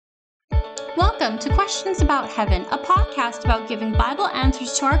Welcome to Questions About Heaven, a podcast about giving Bible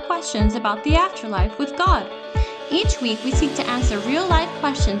answers to our questions about the afterlife with God. Each week, we seek to answer real-life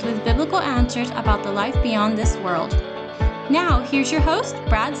questions with biblical answers about the life beyond this world. Now, here's your host,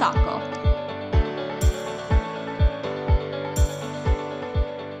 Brad Zockel.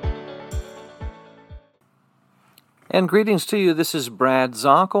 And greetings to you. This is Brad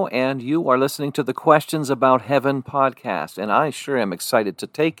Zockel, and you are listening to the Questions About Heaven podcast. And I sure am excited to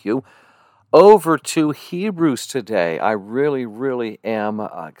take you over to Hebrews today. I really am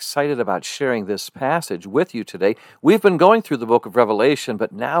excited about sharing this passage with you today. We've been going through the book of Revelation,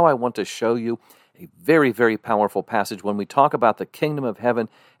 but now I want to show you a very powerful passage when we talk about the kingdom of heaven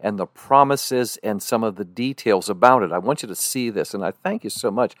and the promises and some of the details about it. I want you to see this, and I thank you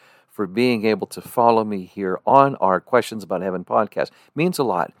so much for being able to follow me here on our Questions About Heaven podcast. It means a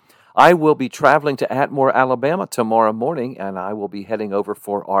lot. I will be traveling to Atmore, Alabama tomorrow morning, and I will be heading over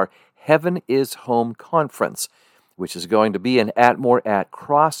for our Heaven is Home conference, which is going to be in Atmore at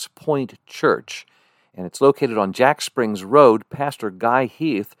Cross Point Church. And it's located on Jack Springs Road. Pastor Guy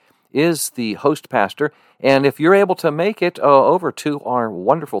Heath is the host pastor. And if you're able to make it over to our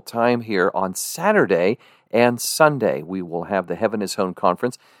wonderful time here on Saturday and Sunday, we will have the Heaven is Home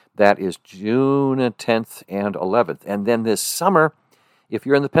conference. That is June 10th and 11th. And then this summer, if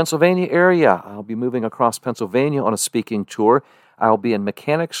you're in the Pennsylvania area, I'll be moving across Pennsylvania on a speaking tour. I'll be in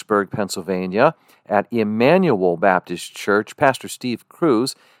Mechanicsburg, Pennsylvania at Emmanuel Baptist Church, Pastor Steve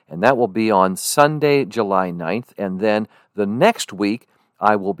Cruz, and that will be on Sunday, July 9th. And then the next week,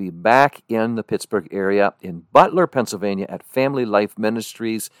 I will be back in the Pittsburgh area in Butler, Pennsylvania at Family Life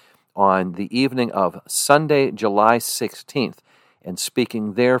Ministries on the evening of Sunday, July 16th. And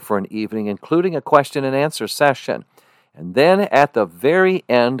speaking there for an evening, including a question and answer session. And then at the very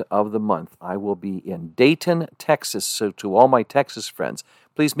end of the month, I will be in Dayton, Texas. So to all my Texas friends,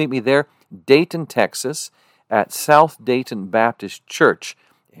 please meet me there, Dayton, Texas, at South Dayton Baptist Church.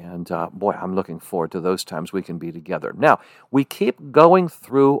 And boy, I'm looking forward to those times we can be together. Now, we keep going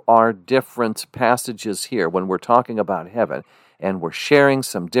through our different passages here when we're talking about heaven, and we're sharing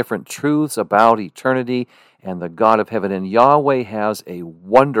some different truths about eternity and the God of heaven. And Yahweh has a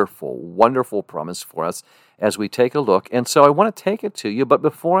wonderful promise for us as we take a look. And so I want to take it to you, but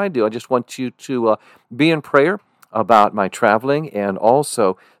before I do, I just want you to be in prayer about my traveling and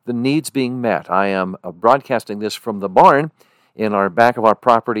also the needs being met. I am broadcasting this from the barn in our back of our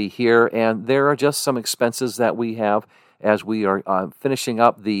property here, and there are just some expenses that we have as we are finishing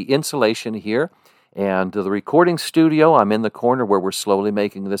up the insulation here. And the recording studio, I'm in the corner where we're slowly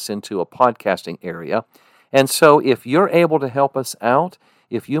making this into a podcasting area. And so if you're able to help us out,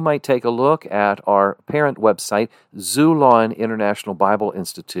 if you might take a look at our parent website, Zulon International Bible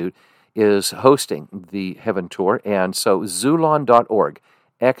Institute is hosting the Heaven Tour. And so Zulon.org,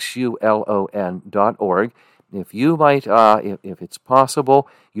 Xulon.org. If you might, if it's possible,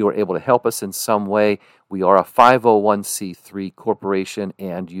 you are able to help us in some way. We are a 501c3 corporation,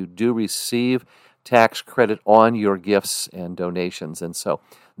 and you do receive tax credit on your gifts and donations. And so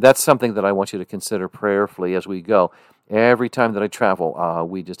that's something that I want you to consider prayerfully as we go. Every time that I travel,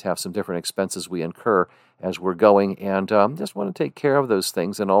 we just have some different expenses we incur as we're going, and just want to take care of those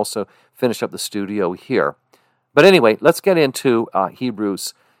things and also finish up the studio here. But anyway, let's get into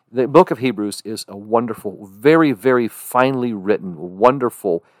Hebrews. The book of Hebrews is a wonderful, very finely written,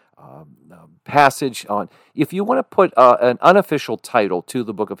 wonderful passage on. If you want to put an unofficial title to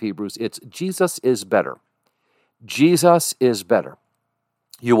the book of Hebrews, it's Jesus is Better. Jesus is Better.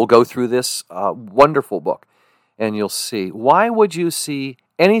 You will go through this wonderful book, and you'll see. Why would you see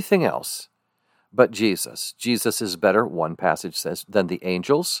anything else but Jesus? Jesus is better, one passage says, than the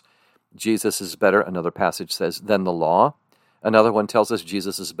angels. Jesus is better, another passage says, than the law. Another one tells us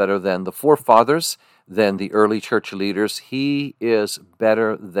Jesus is better than the forefathers, than the early church leaders. He is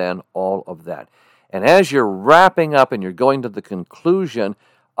better than all of that. And as you're wrapping up and you're going to the conclusion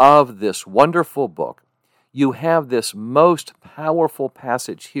of this wonderful book, you have this most powerful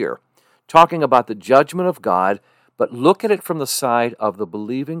passage here, talking about the judgment of God, but look at it from the side of the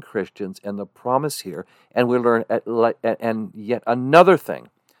believing Christians and the promise here, and we learn and yet another thing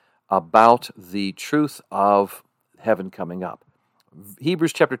about the truth of heaven coming up.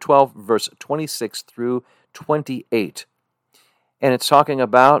 Hebrews chapter 12, verse 26 through 28. And it's talking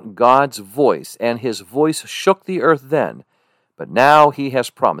about God's voice, and his voice shook the earth then, but now he has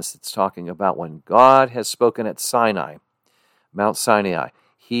promised. It's talking about when God has spoken at Sinai, Mount Sinai.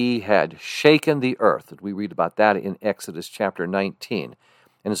 He had shaken the earth. We read about that in Exodus chapter 19.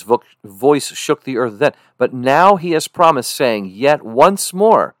 And his voice shook the earth then. But now he has promised, saying, yet once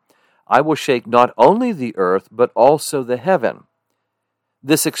more I will shake not only the earth, but also the heaven.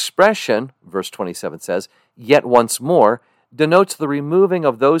 This expression, verse 27 says, yet once more, denotes the removing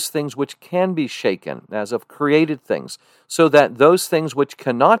of those things which can be shaken, as of created things, so that those things which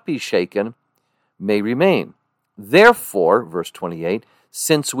cannot be shaken may remain. Therefore, verse 28,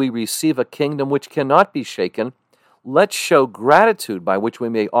 since we receive a kingdom which cannot be shaken, let's show gratitude by which we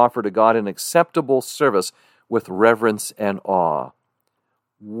may offer to God an acceptable service with reverence and awe.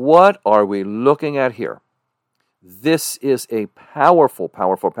 What are we looking at here? This is a powerful,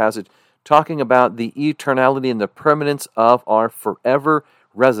 powerful passage talking about the eternality and the permanence of our forever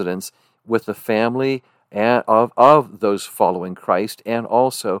residence with the family of those following Christ, and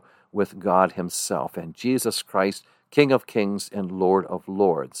also with God himself and Jesus Christ, King of kings and Lord of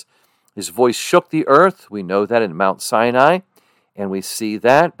lords. His voice shook the earth. We know that in Mount Sinai, and we see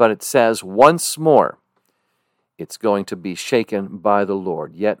that, but it says once more, it's going to be shaken by the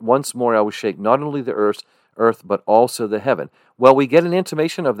Lord. Yet once more I will shake not only the earth, but also the heaven. Well, we get an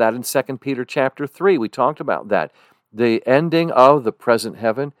intimation of that in 2 Peter chapter 3. We talked about that. The ending of the present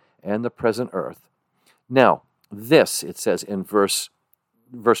heaven and the present earth. Now, this, it says in verse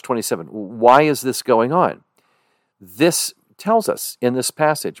 27, why is this going on? This tells us in this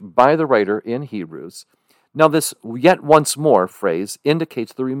passage by the writer in Hebrews. Now, this yet once more phrase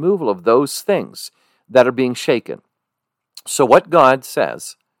indicates the removal of those things that are being shaken. So what God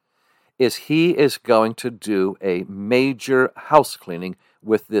says is he is going to do a major house cleaning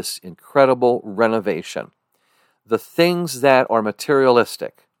with this incredible renovation. The things that are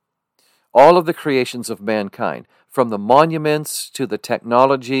materialistic, all of the creations of mankind, from the monuments to the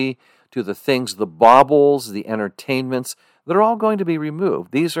technology to the things, the baubles, the entertainments, they're all going to be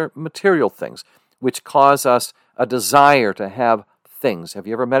removed. These are material things which cause us a desire to have things. Have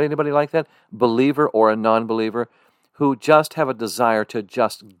you ever met anybody like that? Believer or a non-believer, who just have a desire to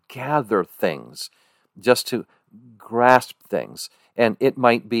just gather things, just to grasp things. And it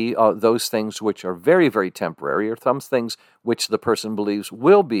might be those things which are very, very temporary, or some things which the person believes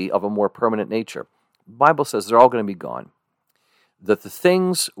will be of a more permanent nature. The Bible says they're all going to be gone. That the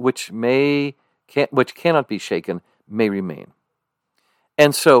things which cannot be shaken may remain.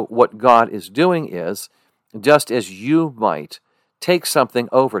 And so what God is doing is, just as you might take something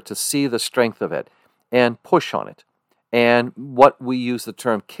over to see the strength of it and push on it, and what we use the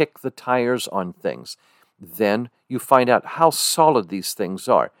term kick the tires on things, then you find out how solid these things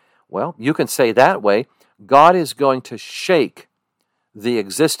are. Well, you can say that way, God is going to shake the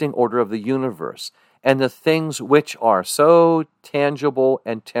existing order of the universe, and the things which are so tangible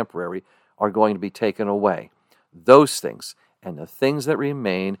and temporary are going to be taken away. Those things, and the things that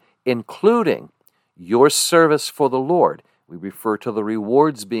remain, including your service for the Lord. We refer to the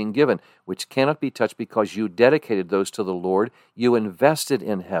rewards being given, which cannot be touched because you dedicated those to the Lord. You invested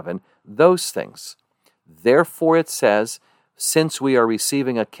in heaven, those things. Therefore it says, since we are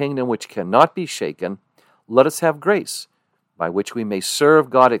receiving a kingdom which cannot be shaken, let us have grace, by which we may serve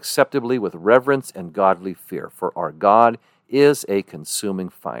God acceptably with reverence and godly fear, for our God is a consuming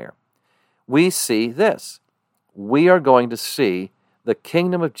fire. We see this. We are going to see the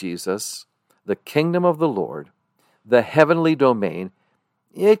kingdom of Jesus, the kingdom of the Lord, the heavenly domain.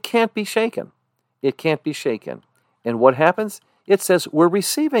 It can't be shaken. It can't be shaken. And what happens? It says we're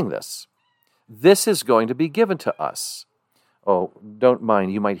receiving this. This is going to be given to us. Oh, don't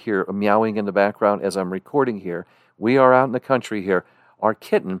mind. You might hear a meowing in the background as I'm recording here. We are out in the country here. Our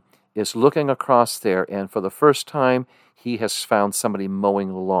kitten is looking across there, and for the first time, he has found somebody mowing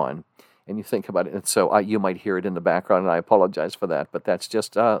the lawn. And you think about it, and so you might hear it in the background, and I apologize for that, but that's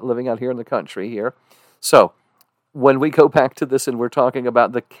just living out here in the country here. So, when we go back to this and we're talking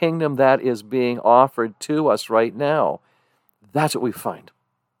about the kingdom that is being offered to us right now, that's what we find.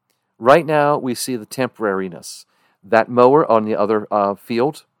 Right now, we see the temporariness. That mower on the other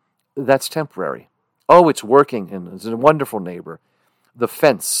field, that's temporary. Oh, it's working, and it's a wonderful neighbor. The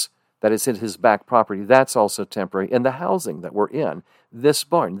fence that is in his back property, that's also temporary. And the housing that we're in, this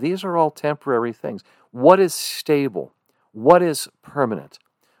barn, these are all temporary things. What is stable? What is permanent?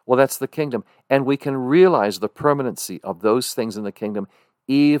 Well, that's the kingdom. And we can realize the permanency of those things in the kingdom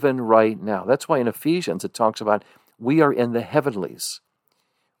even right now. That's why in Ephesians it talks about we are in the heavenlies.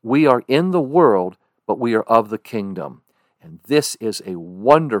 We are in the world, but we are of the kingdom. And this is a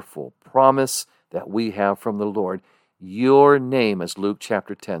wonderful promise that we have from the Lord. Your name, as Luke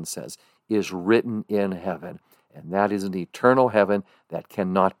chapter 10 says, is written in heaven. And that is an eternal heaven that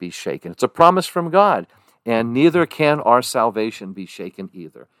cannot be shaken. It's a promise from God. And neither can our salvation be shaken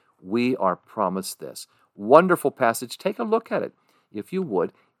either. We are promised this. Wonderful passage. Take a look at it, if you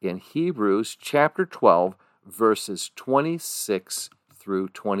would, in Hebrews chapter 12, verses 26 through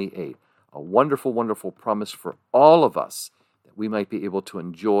 28. A wonderful, wonderful promise for all of us that we might be able to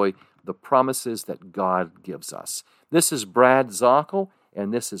enjoy the promises that God gives us. This is Brad Zockel,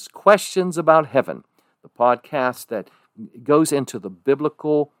 and this is Questions About Heaven, the podcast that goes into the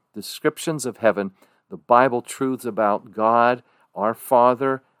biblical descriptions of heaven, the Bible truths about God, our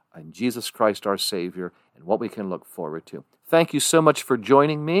Father, and Jesus Christ, our Savior, and what we can look forward to. Thank you so much for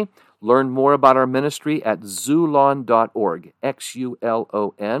joining me. Learn more about our ministry at xulon.org, xulon.org.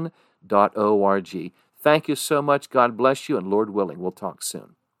 Thank you so much. God bless you, and Lord willing, we'll talk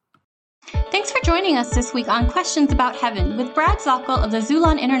soon. Thanks for joining us this week on Questions About Heaven with Brad Zockel of the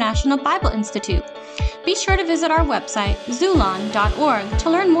Xulon International Bible Institute. Be sure to visit our website, xulon.org, to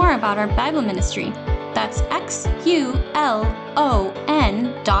learn more about our Bible ministry. That's xulon.org.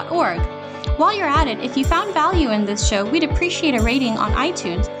 While you're at it, if you found value in this show, we'd appreciate a rating on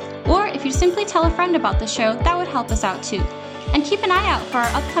iTunes. Or if you simply tell a friend about the show, that would help us out too. And keep an eye out for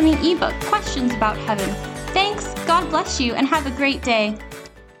our upcoming ebook, Questions About Heaven. Thanks, God bless you, and have a great day.